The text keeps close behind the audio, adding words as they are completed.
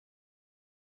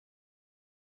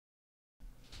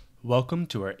Welcome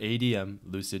to our ADM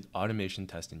Lucid Automation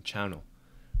Testing channel.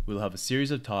 We'll have a series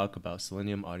of talk about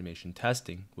Selenium automation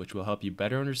testing, which will help you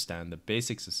better understand the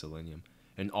basics of Selenium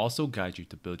and also guide you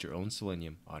to build your own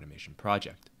Selenium automation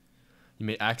project. You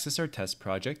may access our test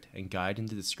project and guide in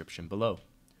the description below.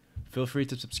 Feel free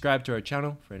to subscribe to our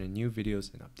channel for any new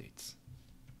videos and updates.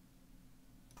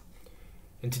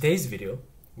 In today's video,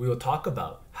 we will talk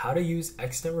about how to use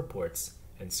extent reports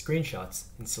and screenshots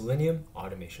in Selenium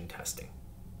automation testing.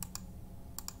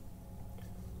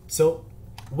 So,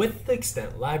 with the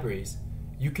extent libraries,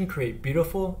 you can create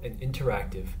beautiful and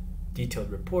interactive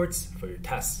detailed reports for your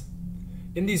tests.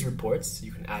 In these reports,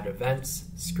 you can add events,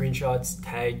 screenshots,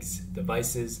 tags,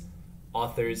 devices,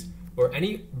 authors, or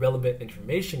any relevant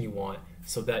information you want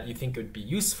so that you think it would be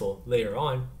useful later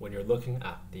on when you're looking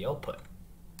at the output.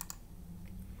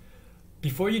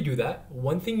 Before you do that,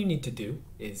 one thing you need to do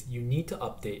is you need to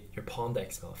update your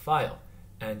pom.xml file,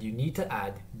 and you need to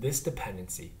add this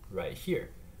dependency right here.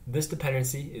 This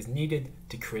dependency is needed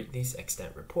to create these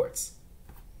extent reports.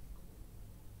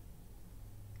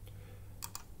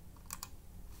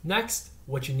 Next,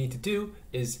 what you need to do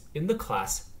is in the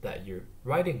class that you're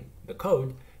writing the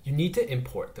code, you need to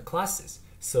import the classes.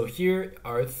 So here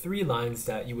are 3 lines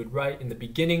that you would write in the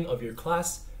beginning of your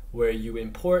class where you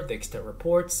import the extent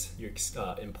reports, you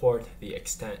import the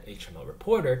extent HTML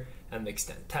reporter, and the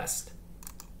extent test.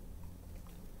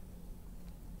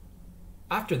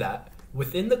 After that,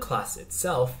 within the class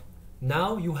itself,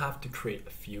 now you have to create a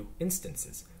few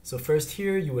instances. So first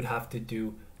here you would have to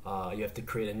do, you have to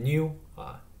create a new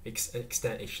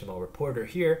extent HTML reporter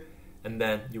here, and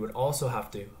then you would also have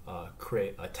to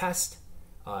create a test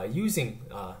using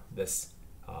this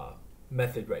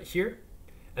method right here.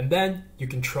 And then you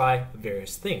can try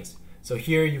various things. So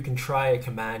here you can try a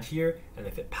command here, and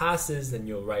if it passes, then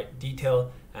you'll write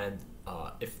detail, and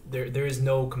if there is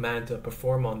no command to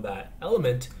perform on that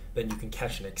element, then you can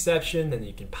catch an exception, and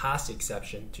you can pass the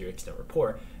exception to your extent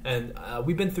report. And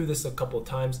we've been through this a couple of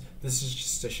times. This is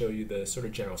just to show you the sort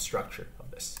of general structure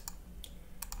of this.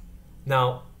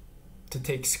 Now, to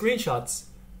take screenshots,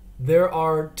 there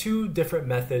are 2 different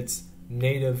methods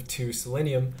native to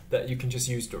Selenium that you can just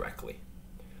use directly.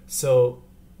 So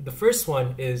the first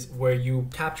one is where you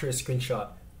capture a screenshot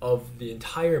of the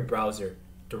entire browser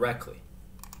directly.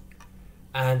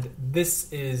 And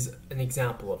this is an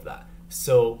example of that.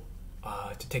 So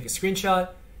to take a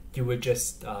screenshot, you would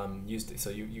just use this. So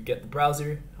you get the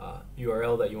browser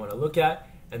URL that you want to look at,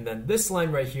 and then this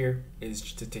line right here is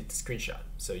to take the screenshot.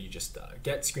 So you just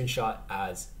get screenshot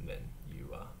as, and then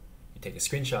you take a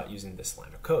screenshot using this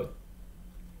line of code.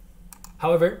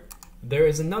 However, there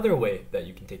is another way that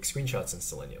you can take screenshots in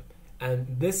Selenium,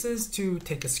 and this is to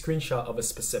take a screenshot of a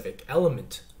specific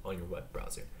element on your web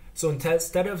browser. So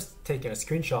instead of taking a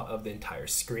screenshot of the entire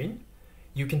screen,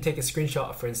 you can take a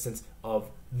screenshot, for instance, of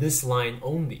this line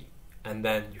only, and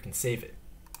then you can save it.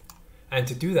 And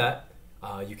to do that,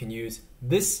 you can use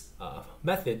this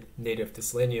method native to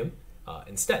Selenium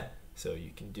instead. So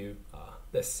you can do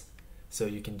this. So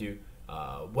you can do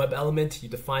web element, you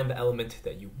define the element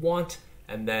that you want,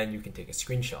 and then you can take a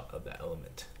screenshot of that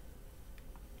element.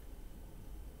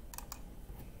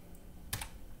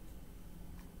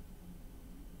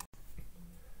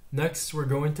 Next, we're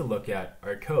going to look at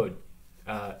our code.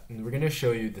 And we're going to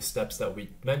show you the steps that we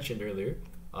mentioned earlier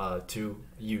to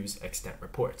use extent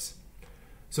reports.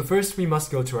 So first, we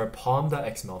must go to our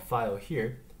pom.xml file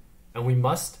here, and we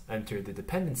must enter the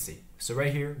dependency. So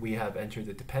right here, we have entered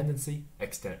the dependency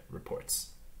extent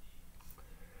reports.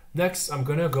 Next, I'm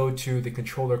going to go to the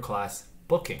controller class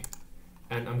booking,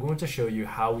 and I'm going to show you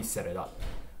how we set it up.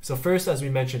 So first, as we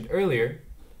mentioned earlier,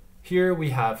 here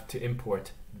we have to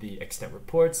import the extent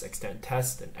reports, extent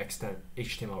test, and extent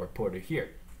HTML reporter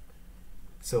here.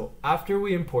 So after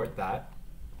we import that,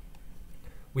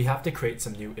 we have to create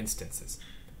some new instances.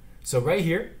 So right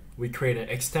here, we create an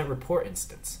extent report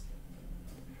instance.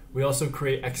 We also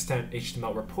create extent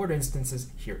HTML reporter instances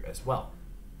here as well.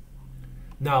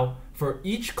 Now, for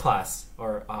each class,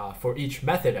 or for each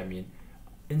method,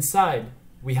 inside,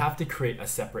 we have to create a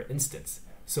separate instance.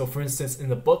 So for instance, in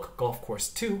the book Golf Course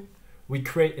 2, we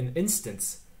create an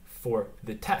instance for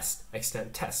the test,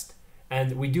 extent test.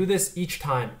 And we do this each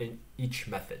time in each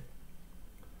method.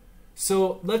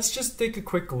 So let's just take a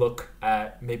quick look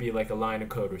at maybe like a line of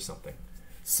code or something.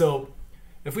 So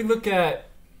if we look at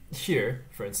here,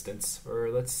 for instance, or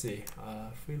let's see,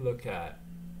 if we look at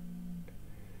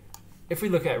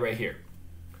right here,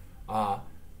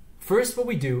 first what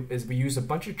we do is we use a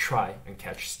bunch of try and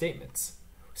catch statements.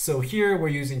 So here we're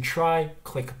using try,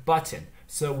 click button.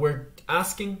 So we're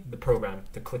asking the program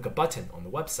to click a button on the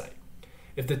website.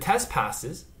 If the test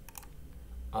passes,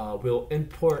 we'll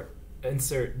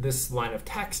insert this line of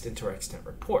text into our extent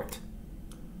report.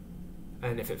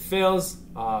 And if it fails,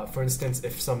 for instance,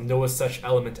 if some no such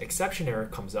element exception error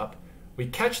comes up, we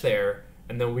catch the error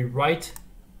and then we write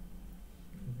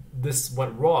this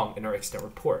went wrong in our extent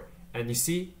report. And you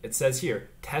see, it says here,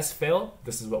 test failed.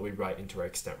 This is what we write into our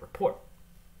extent report.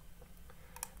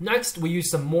 Next, we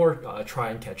use some more try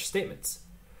and catch statements.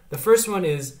 The first one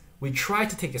is we try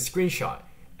to take a screenshot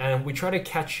and we try to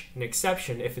catch an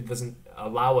exception if it doesn't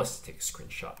allow us to take a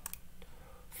screenshot.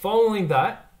 Following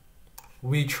that,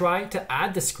 we try to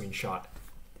add the screenshot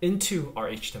into our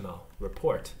HTML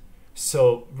report.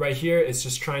 So right here, it's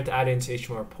just trying to add it into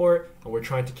HTML report, and we're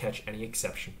trying to catch any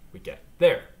exception we get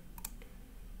there.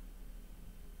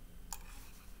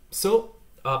 So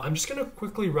I'm just going to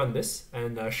quickly run this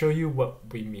and show you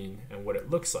what we mean and what it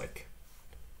looks like.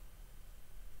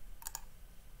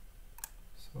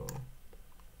 So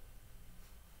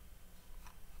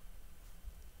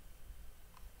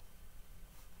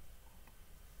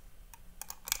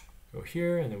go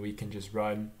here, and then we can just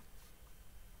run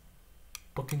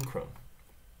book in Chrome.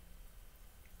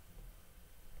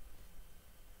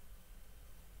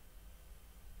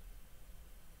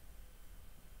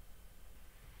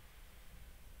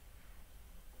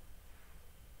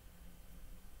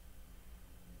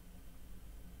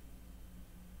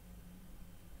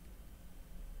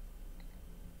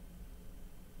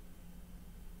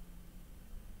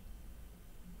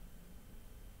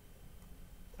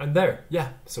 And there, yeah,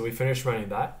 so we finished running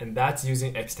that, and that's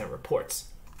using extent reports.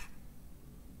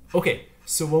 Okay,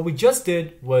 so what we just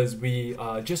did was we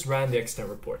just ran the extent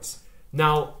reports.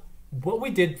 Now, what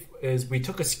we did is we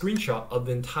took a screenshot of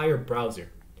the entire browser.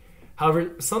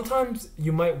 However, sometimes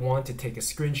you might want to take a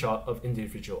screenshot of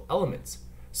individual elements.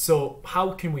 So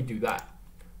how can we do that?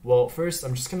 Well, first,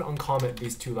 I'm just going to uncomment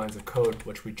these two lines of code,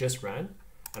 which we just ran,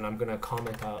 and I'm going to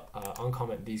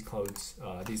uncomment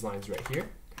these lines right here.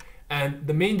 And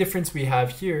the main difference we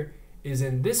have here is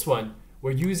in this one,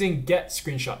 we're using get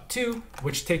screenshot 2,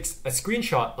 which takes a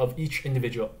screenshot of each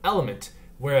individual element.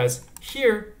 Whereas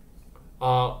here,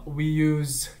 we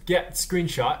use get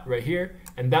screenshot right here,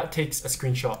 and that takes a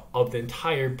screenshot of the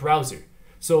entire browser.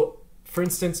 So for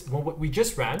instance, what we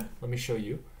just ran, let me show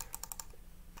you.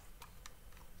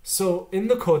 So in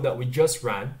the code that we just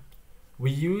ran,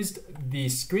 we used the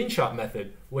screenshot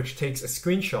method, which takes a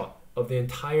screenshot of the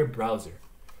entire browser.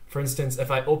 For instance, if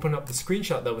I open up the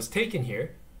screenshot that was taken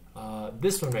here,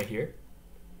 this one right here,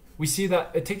 we see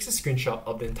that it takes a screenshot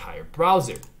of the entire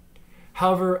browser.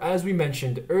 However, as we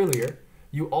mentioned earlier,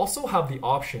 you also have the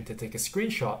option to take a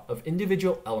screenshot of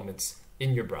individual elements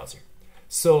in your browser.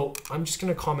 So I'm just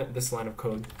going to comment this line of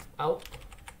code out,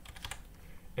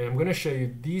 and I'm going to show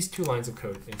you these two lines of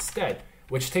code instead,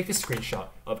 which take a screenshot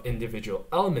of individual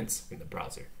elements in the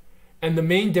browser. And the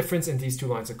main difference in these two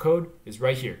lines of code is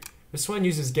right here. This one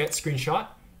uses get screenshot,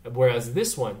 whereas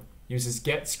this one uses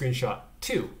get screenshot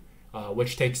 2,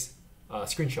 which takes a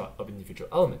screenshot of individual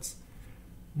elements.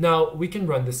 Now we can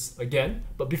run this again,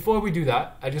 but before we do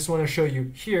that, I just want to show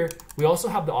you here, we also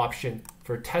have the option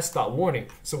for test.warning.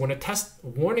 So when a test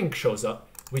warning shows up,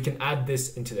 we can add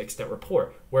this into the extent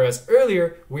report. Whereas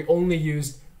earlier, we only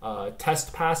used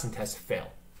test pass and test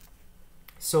fail.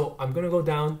 So I'm going to go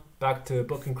down back to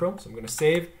book in Chrome. So I'm going to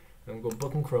save. I'm going to go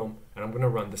book in Chrome, and I'm going to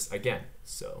run this again.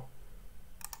 So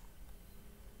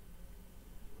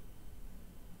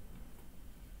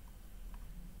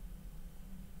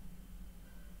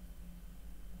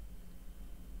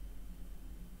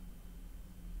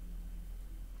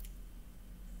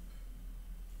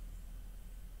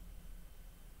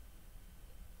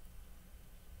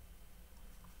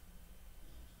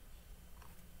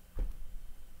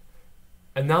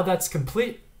and now that's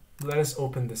complete. Let us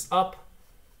open this up.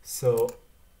 So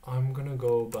I'm gonna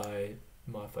go by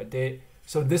modified date.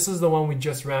 So this is the one we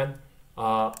just ran.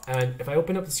 And if I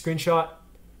open up the screenshot,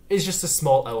 it's just a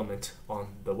small element on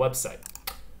the website.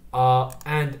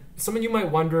 And some of you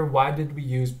might wonder, why did we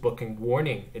use booking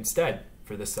warning instead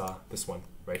for this one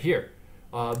right here?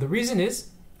 The reason is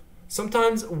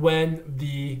sometimes when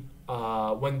the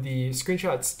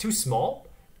screenshot's too small,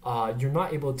 you're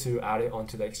not able to add it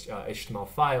onto the HTML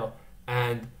file,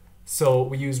 and so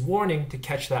we use warning to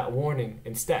catch that warning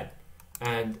instead.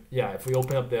 And yeah, if we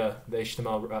open up the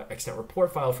HTML extent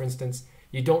report file, for instance,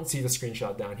 you don't see the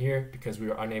screenshot down here because we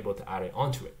were unable to add it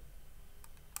onto it.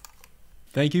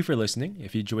 Thank you for listening.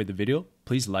 If you enjoyed the video,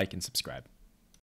 please like and subscribe.